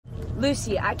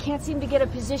Lucy, I can't seem to get a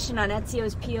position on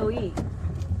Ezio's POE.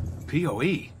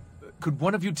 POE? Could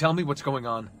one of you tell me what's going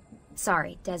on?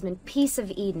 Sorry, Desmond. Piece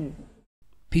of Eden.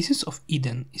 Pieces of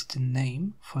Eden is the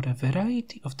name for a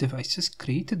variety of devices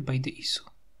created by the ISU.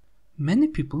 Many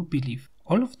people believe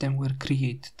all of them were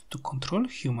created to control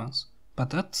humans, but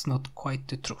that's not quite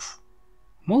the truth.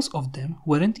 Most of them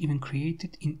weren't even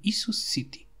created in ISU's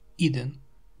city, Eden,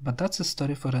 but that's a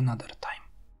story for another time.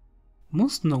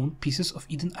 Most known pieces of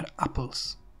Eden are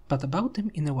apples, but about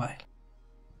them in a while.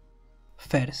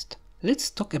 First, let's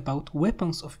talk about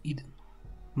weapons of Eden.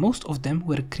 Most of them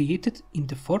were created in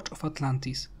the Forge of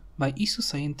Atlantis by ISU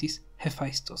scientist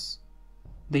Hephaestus.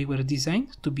 They were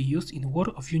designed to be used in War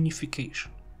of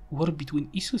Unification, war between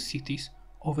ISU cities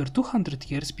over 200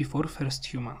 years before first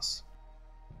humans.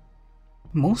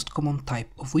 Most common type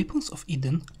of weapons of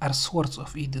Eden are Swords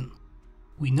of Eden.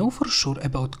 We know for sure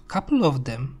about a couple of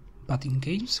them, but in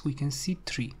games we can see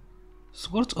 3.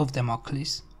 Swords of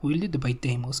Damocles, wielded by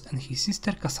Deimos and his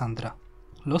sister Cassandra,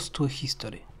 lost to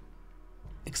history.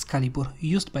 Excalibur,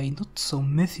 used by not so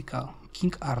mythical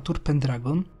King Arthur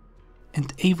Pendragon,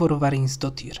 and Eivor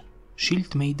Varinsdottir,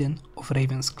 Shield Maiden of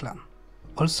Raven's clan,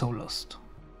 also lost.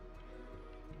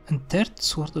 And third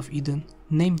Sword of Eden,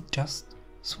 named just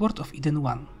Sword of Eden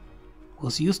 1,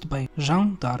 was used by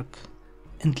Jeanne d'Arc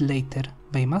and later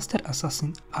by Master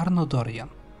Assassin Arno Dorian,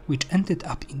 which ended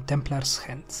up in Templar's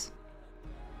hands.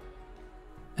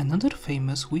 Another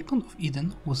famous weapon of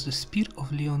Eden was the Spear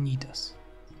of Leonidas.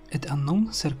 At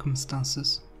unknown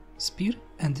circumstances, Spear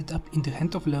ended up in the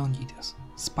hand of Leonidas,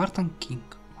 Spartan king,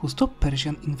 who stopped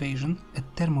Persian invasion at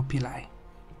Thermopylae,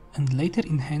 and later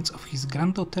in hands of his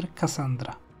granddaughter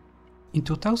Cassandra. In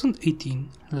 2018,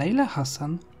 Layla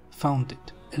Hassan found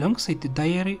it, alongside the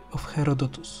Diary of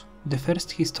Herodotus, the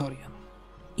first historian.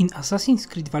 In Assassin's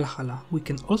Creed Valhalla, we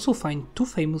can also find 2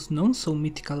 famous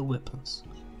non-so-mythical weapons,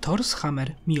 Thor's hammer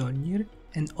Mjolnir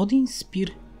and Odin's spear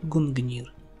Gungnir,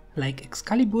 like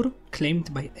Excalibur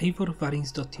claimed by Eivor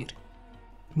Varinsdottir.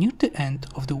 Near the end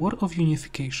of the War of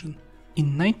Unification,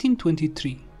 in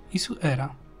 1923 ISU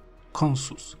era,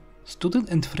 Consus, student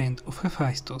and friend of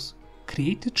Hephaestus,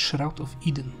 created Shroud of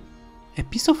Eden, a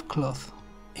piece of cloth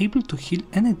able to heal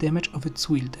any damage of its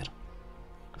wielder.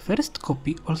 First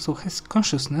copy also has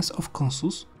consciousness of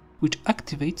Consus, which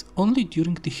activates only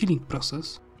during the healing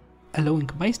process, allowing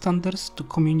bystanders to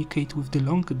communicate with the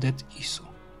long-dead ISU.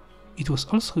 It was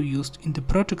also used in the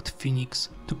Project Phoenix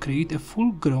to create a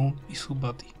full-grown ISU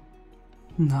body.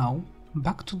 Now,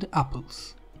 back to the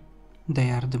apples.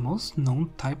 They are the most known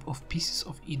type of pieces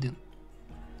of Eden.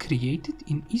 Created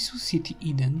in ISU city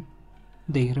Eden,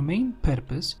 their main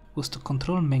purpose was to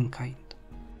control mankind.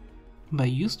 By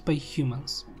used by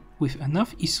humans with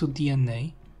enough ISU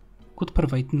DNA, could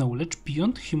provide knowledge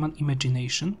beyond human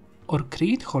imagination or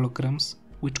create holograms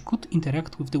which could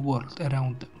interact with the world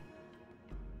around them.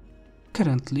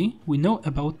 Currently, we know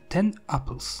about 10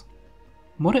 apples.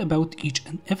 More about each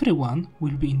and every one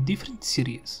will be in different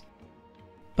series.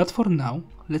 But for now,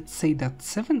 let's say that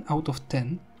 7 out of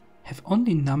 10 have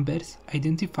only numbers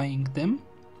identifying them,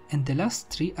 and the last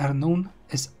 3 are known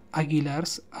as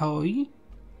Aguilar's Aoi,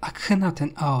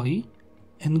 Akhenaten Aoi,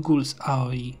 and Gul's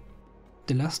Aoi.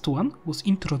 The last one was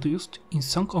introduced in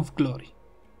Song of Glory,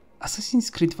 Assassin's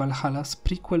Creed Valhalla's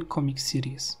prequel comic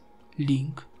series.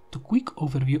 Link to quick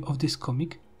overview of this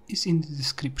comic is in the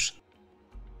description.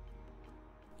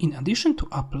 In addition to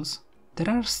apples, there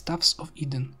are Staffs of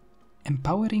Eden,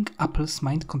 empowering Apple's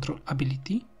mind control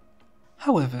ability.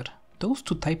 However, those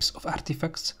 2 types of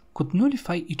artifacts could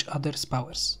nullify each other's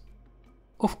powers.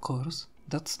 Of course,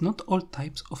 that's not all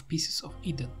types of pieces of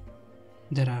Eden.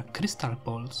 There are crystal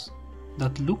balls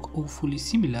that look awfully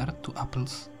similar to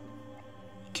apples,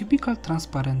 cubical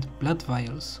transparent blood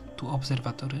vials to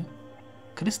observatory,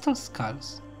 crystal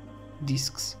skulls,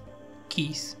 discs,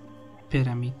 keys,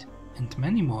 pyramid, and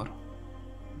many more.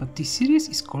 But this series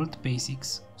is called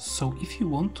Basics, so if you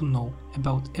want to know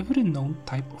about every known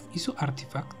type of ISU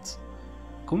artifacts,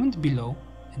 comment below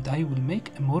and I will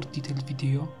make a more detailed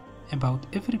video about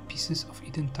every pieces of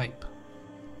Eden type.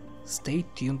 Stay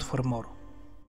tuned for more.